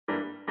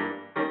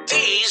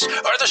These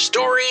are the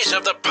stories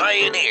of the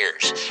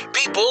pioneers,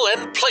 people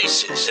and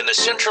places in the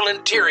central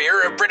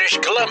interior of British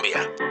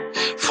Columbia.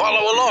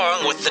 Follow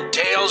along with the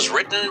tales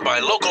written by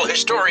local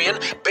historian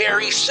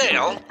Barry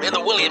Sale in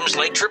the Williams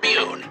Lake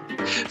Tribune.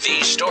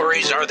 These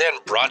stories are then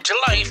brought to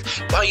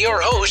life by your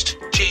host,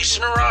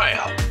 Jason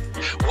Ryle.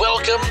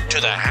 Welcome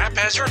to the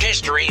Haphazard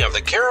History of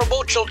the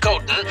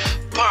Caribou-Chilcotin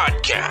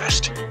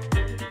podcast.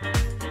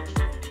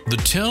 The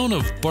town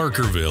of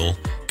Barkerville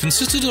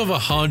consisted of a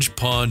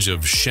hodgepodge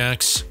of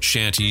shacks,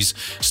 shanties,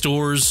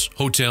 stores,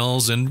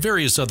 hotels, and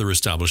various other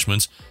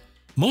establishments,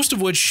 most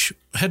of which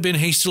had been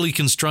hastily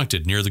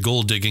constructed near the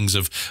gold diggings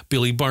of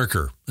Billy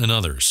Barker and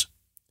others.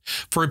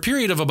 For a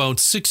period of about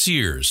 6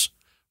 years,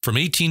 from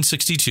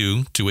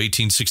 1862 to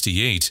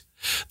 1868,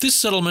 this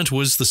settlement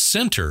was the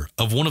center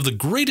of one of the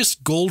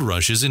greatest gold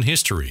rushes in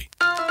history.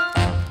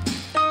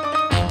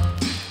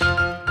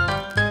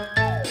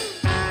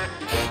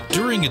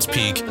 During its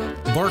peak,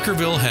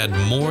 Barkerville had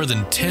more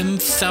than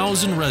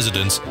 10,000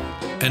 residents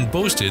and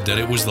boasted that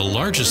it was the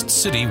largest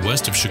city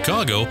west of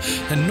Chicago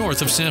and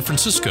north of San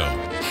Francisco,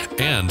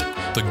 and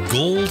the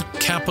gold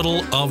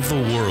capital of the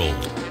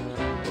world.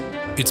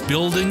 Its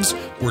buildings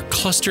were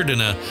clustered in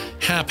a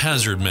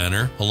haphazard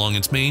manner along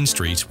its main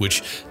street,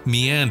 which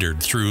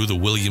meandered through the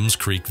Williams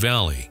Creek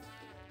Valley.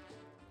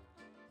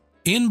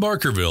 In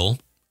Barkerville,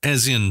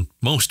 as in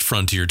most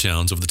frontier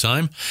towns of the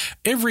time,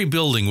 every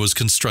building was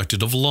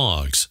constructed of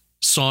logs,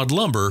 sawed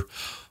lumber,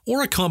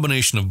 or a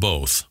combination of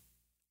both.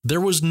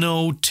 There was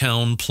no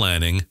town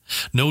planning,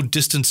 no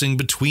distancing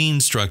between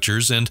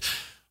structures, and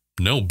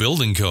no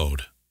building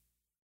code.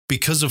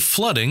 Because of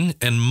flooding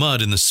and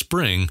mud in the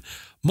spring,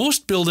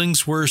 most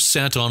buildings were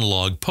set on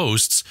log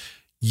posts,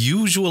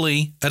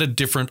 usually at a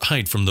different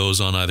height from those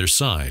on either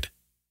side.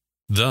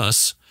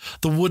 Thus,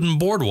 the wooden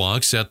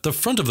boardwalks at the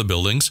front of the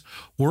buildings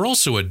were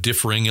also at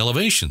differing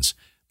elevations,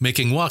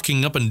 making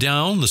walking up and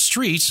down the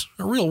street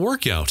a real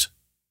workout.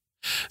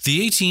 The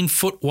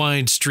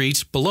 18-foot-wide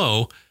street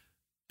below,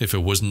 if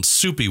it wasn't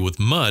soupy with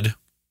mud,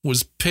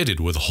 was pitted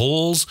with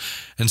holes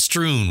and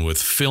strewn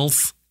with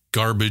filth,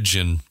 garbage,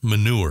 and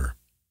manure.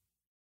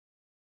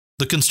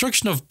 The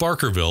construction of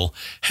Barkerville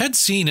had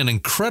seen an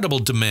incredible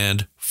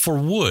demand for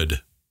wood.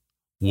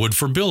 Wood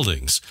for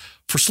buildings,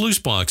 for sluice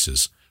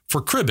boxes,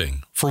 for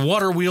cribbing, for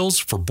water wheels,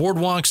 for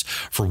boardwalks,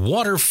 for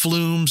water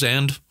flumes,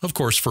 and, of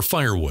course, for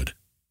firewood.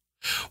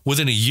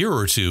 Within a year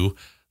or two,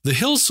 the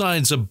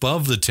hillsides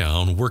above the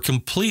town were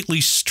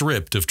completely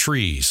stripped of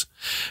trees,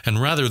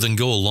 and rather than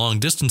go long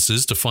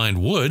distances to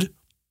find wood,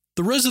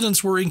 the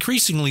residents were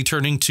increasingly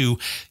turning to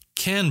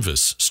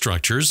canvas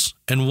structures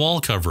and wall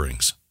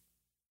coverings.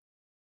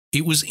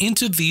 It was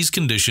into these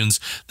conditions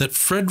that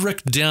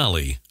Frederick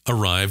Daly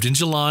arrived in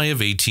July of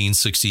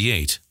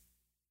 1868.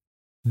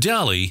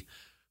 Daly,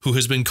 who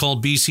has been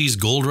called BC's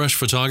Gold Rush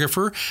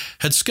photographer,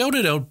 had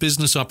scouted out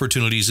business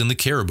opportunities in the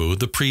Caribou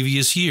the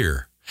previous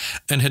year,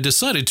 and had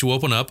decided to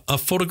open up a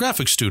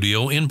photographic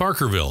studio in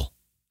Barkerville.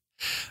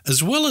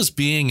 As well as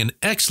being an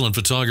excellent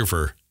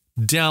photographer,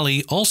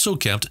 Daly also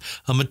kept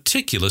a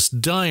meticulous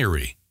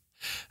diary,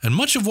 and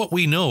much of what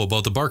we know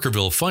about the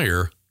Barkerville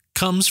fire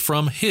comes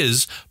from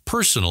his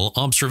personal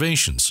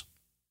observations.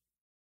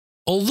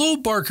 Although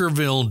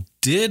Barkerville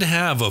did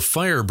have a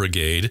fire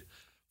brigade,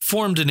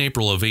 formed in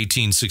April of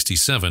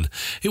 1867,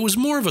 it was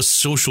more of a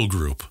social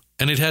group,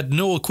 and it had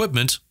no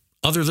equipment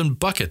other than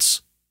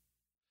buckets.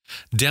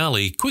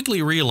 Daly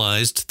quickly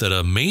realized that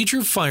a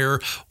major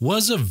fire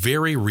was a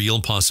very real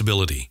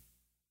possibility.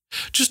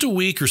 Just a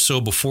week or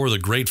so before the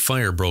Great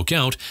Fire broke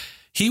out,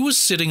 he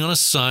was sitting on a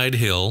side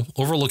hill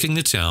overlooking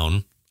the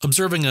town,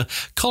 observing a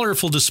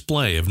colorful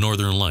display of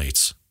northern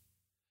lights.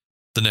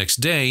 The next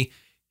day,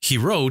 he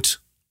wrote,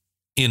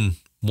 in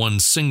one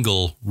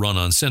single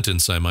run-on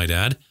sentence, I might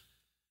add,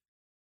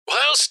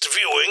 "Whilst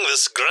viewing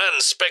this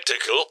grand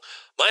spectacle,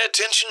 my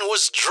attention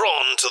was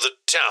drawn to the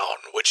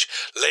town which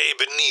lay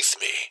beneath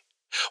me,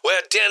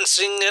 where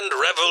dancing and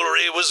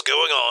revelry was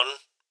going on,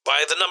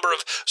 by the number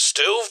of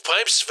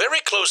stovepipes very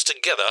close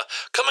together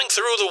coming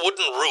through the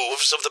wooden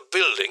roofs of the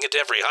building at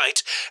every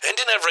height and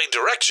in every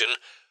direction,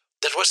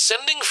 that were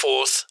sending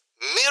forth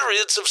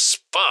myriads of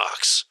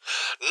sparks.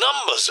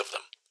 Numbers of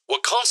them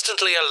were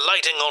constantly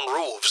alighting on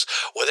roofs,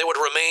 where they would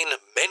remain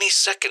many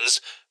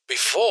seconds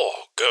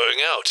before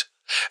going out.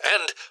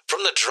 And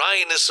from the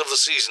dryness of the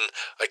season,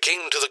 I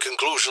came to the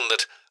conclusion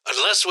that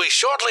unless we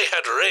shortly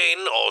had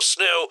rain or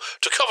snow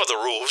to cover the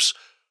roofs,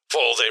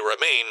 for they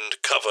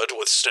remained covered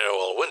with snow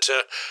all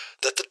winter,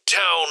 that the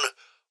town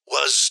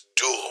was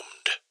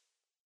doomed."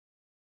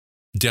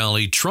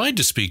 Daly tried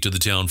to speak to the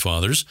town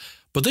fathers,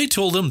 but they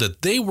told him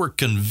that they were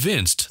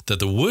convinced that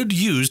the wood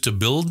used to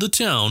build the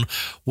town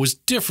was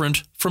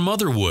different from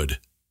other wood,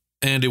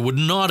 and it would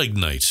not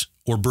ignite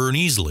or burn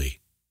easily.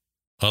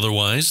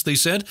 Otherwise, they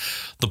said,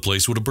 the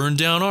place would have burned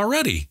down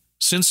already,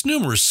 since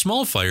numerous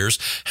small fires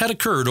had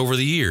occurred over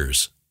the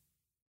years.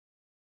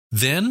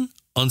 Then,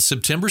 on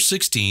September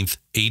 16th,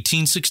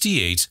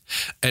 1868,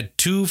 at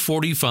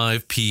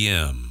 2:45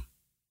 p.m.,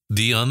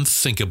 the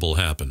unthinkable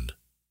happened.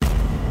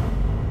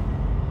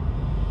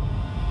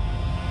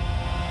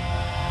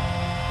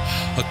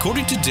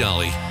 According to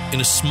Daly,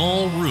 in a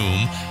small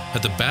room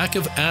at the back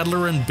of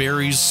Adler and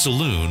Barry's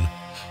saloon,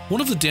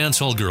 one of the dance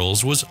hall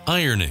girls was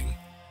ironing.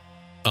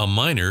 A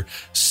miner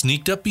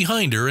sneaked up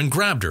behind her and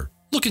grabbed her,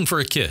 looking for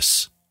a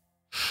kiss.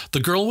 The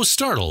girl was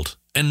startled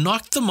and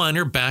knocked the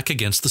miner back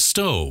against the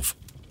stove.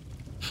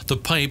 The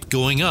pipe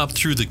going up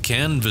through the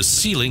canvas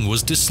ceiling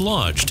was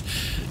dislodged,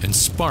 and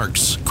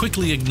sparks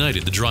quickly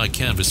ignited the dry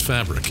canvas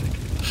fabric.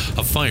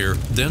 A fire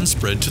then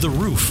spread to the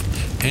roof,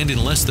 and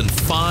in less than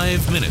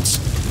 5 minutes,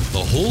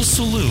 the whole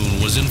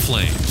saloon was in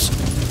flames.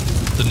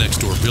 The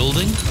next-door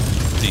building,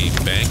 the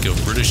Bank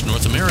of British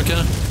North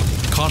America,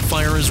 caught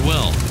fire as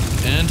well,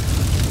 and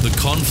the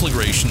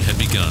conflagration had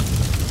begun.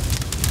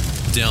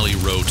 Daly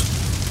wrote,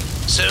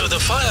 "So the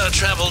fire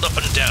traveled up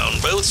and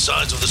down both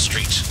sides of the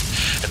street,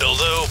 and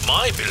although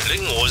my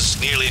building was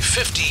nearly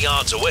 50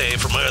 yards away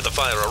from where the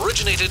fire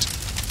originated,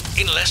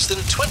 in less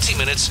than 20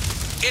 minutes,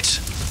 it,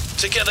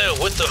 together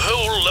with the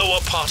whole lower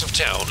part of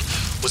town,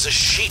 was a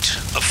sheet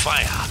of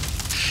fire,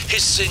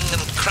 hissing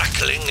and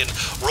crackling and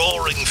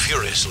roaring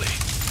furiously.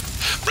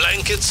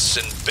 Blankets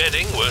and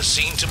bedding were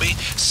seen to be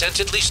sent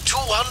at least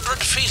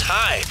 200 feet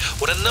high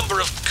when a number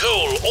of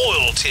coal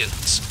oil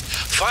tins,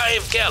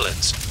 5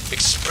 gallons,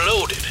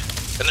 exploded,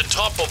 and the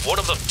top of one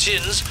of the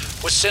tins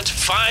was sent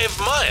 5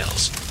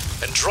 miles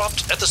and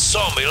dropped at the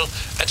sawmill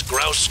at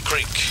Grouse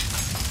Creek."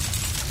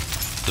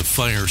 The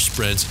fire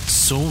spreads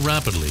so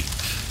rapidly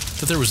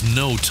that there was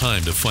no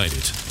time to fight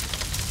it.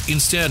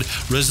 Instead,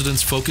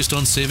 residents focused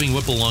on saving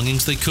what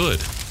belongings they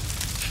could.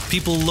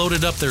 People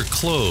loaded up their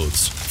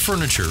clothes,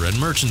 furniture, and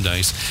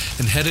merchandise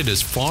and headed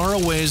as far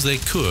away as they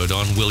could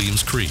on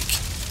Williams Creek.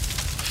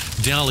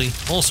 Daly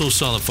also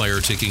saw the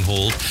fire taking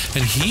hold,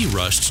 and he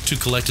rushed to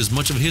collect as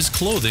much of his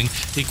clothing,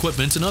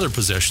 equipment, and other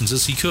possessions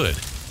as he could.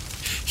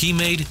 He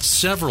made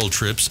several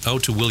trips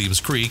out to Williams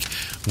Creek,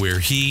 where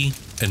he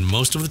and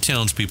most of the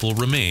townspeople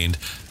remained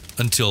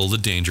until the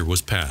danger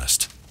was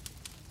past.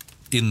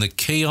 In the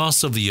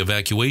chaos of the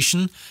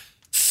evacuation,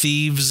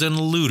 thieves and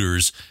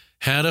looters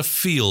had a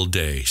field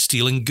day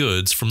stealing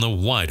goods from the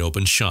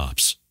wide-open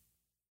shops.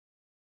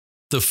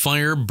 The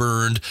fire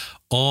burned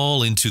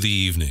all into the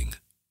evening.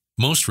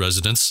 Most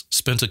residents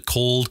spent a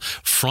cold,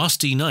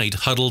 frosty night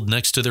huddled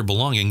next to their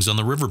belongings on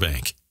the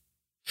riverbank.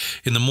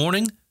 In the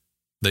morning,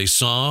 they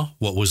saw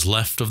what was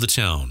left of the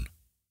town.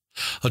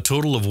 A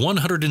total of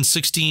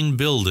 116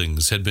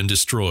 buildings had been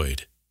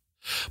destroyed.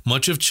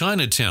 Much of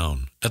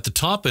Chinatown, at the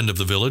top end of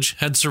the village,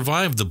 had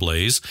survived the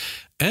blaze,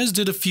 as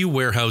did a few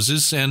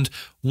warehouses and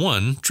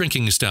one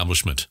drinking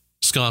establishment,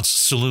 Scott's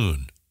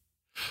Saloon.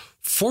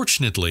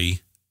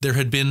 Fortunately, there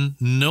had been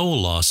no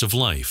loss of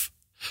life,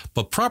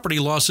 but property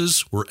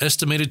losses were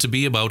estimated to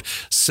be about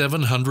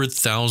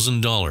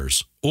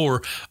 $700,000,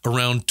 or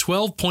around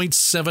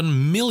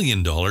 $12.7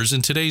 million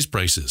in today's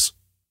prices.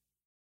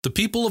 The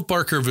people of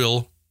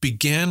Barkerville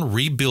began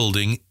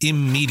rebuilding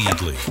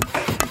immediately.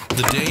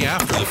 The day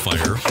after the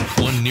fire,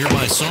 one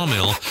nearby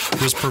sawmill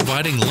was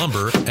providing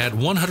lumber at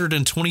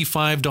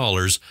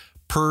 $125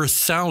 per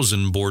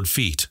 1,000 board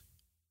feet.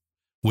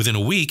 Within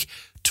a week,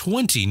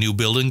 20 new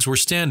buildings were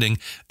standing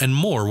and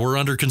more were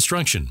under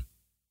construction.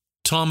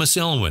 Thomas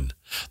Elwin,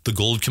 the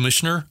Gold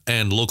Commissioner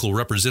and local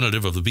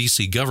representative of the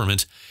BC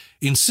government,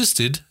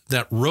 insisted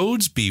that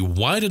roads be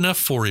wide enough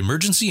for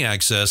emergency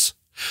access,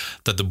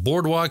 that the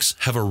boardwalks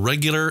have a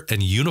regular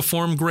and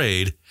uniform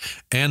grade,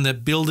 and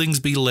that buildings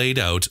be laid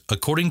out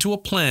according to a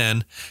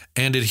plan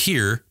and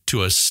adhere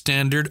to a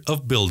standard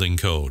of building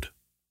code.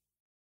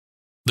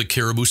 The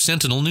Caribou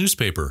Sentinel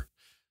newspaper,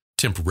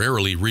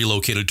 temporarily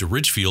relocated to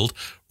Ridgefield,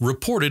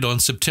 reported on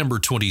September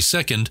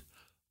 22nd,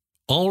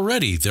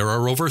 "Already there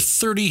are over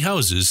 30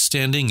 houses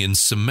standing in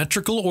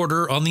symmetrical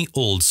order on the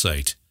old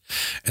site,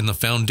 and the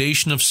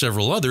foundation of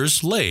several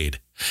others laid,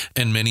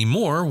 and many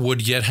more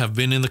would yet have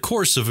been in the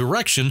course of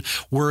erection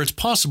were it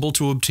possible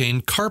to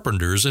obtain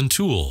carpenters and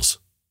tools.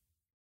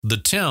 The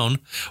town,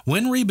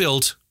 when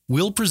rebuilt,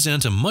 will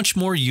present a much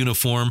more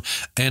uniform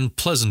and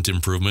pleasant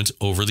improvement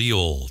over the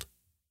old."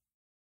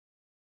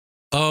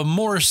 A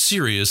more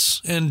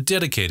serious and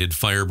dedicated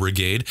fire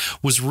brigade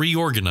was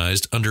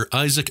reorganized under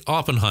Isaac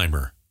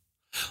Oppenheimer.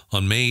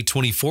 On May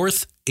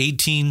 24th,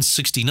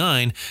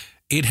 1869,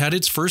 it had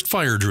its first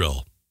fire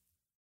drill.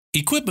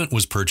 Equipment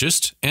was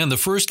purchased, and the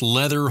first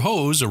leather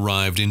hose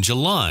arrived in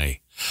July,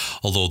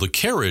 although the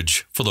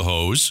carriage for the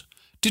hose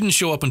didn't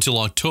show up until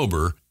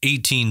October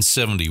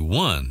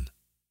 1871.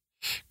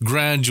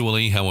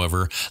 Gradually,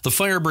 however, the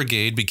fire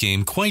brigade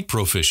became quite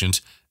proficient,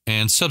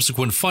 and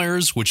subsequent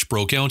fires which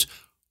broke out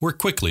were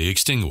quickly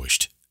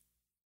extinguished.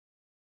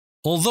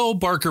 Although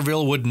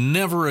Barkerville would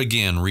never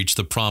again reach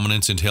the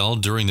prominence it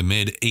held during the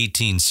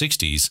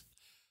mid-1860s,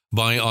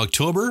 by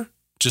October,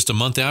 just a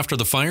month after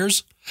the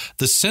fires,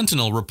 the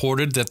Sentinel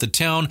reported that the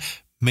town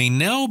may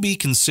now be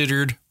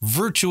considered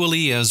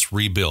virtually as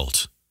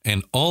rebuilt,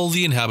 and all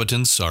the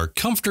inhabitants are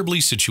comfortably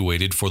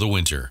situated for the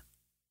winter.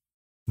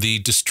 The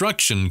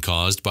destruction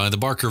caused by the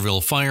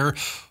Barkerville fire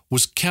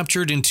was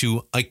captured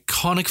into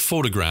iconic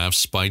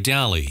photographs by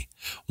Daly,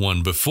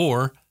 one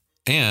before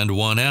and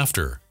one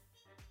after.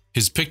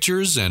 His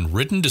pictures and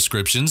written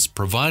descriptions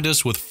provide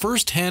us with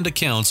first-hand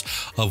accounts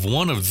of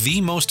one of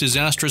the most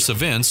disastrous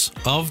events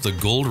of the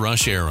Gold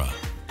Rush era.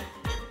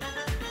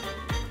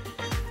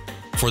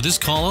 For this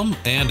column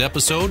and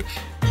episode,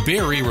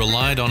 Barry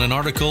relied on an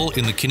article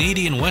in the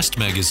Canadian West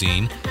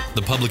magazine,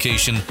 the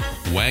publication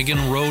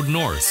Wagon Road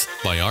North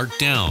by Art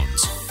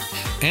Downs,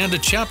 and a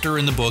chapter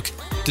in the book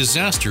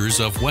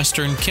Disasters of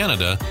Western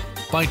Canada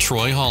by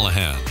Troy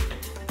Holohan.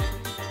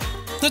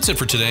 That's it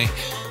for today.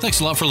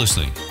 Thanks a lot for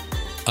listening.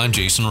 I'm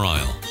Jason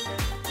Ryle.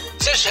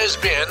 This has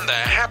been the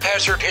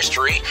Haphazard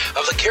History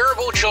of the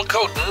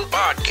Caribou-Chilcotin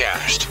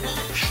podcast.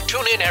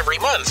 Tune in every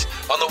month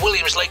on the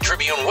Williams Lake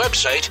Tribune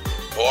website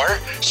or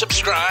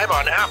subscribe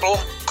on Apple,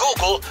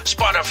 Google,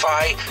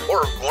 Spotify,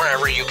 or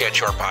wherever you get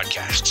your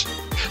podcasts.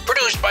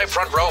 Produced by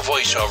Front Row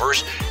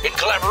Voiceovers in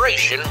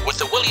collaboration with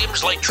the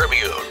Williams Lake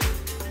Tribune.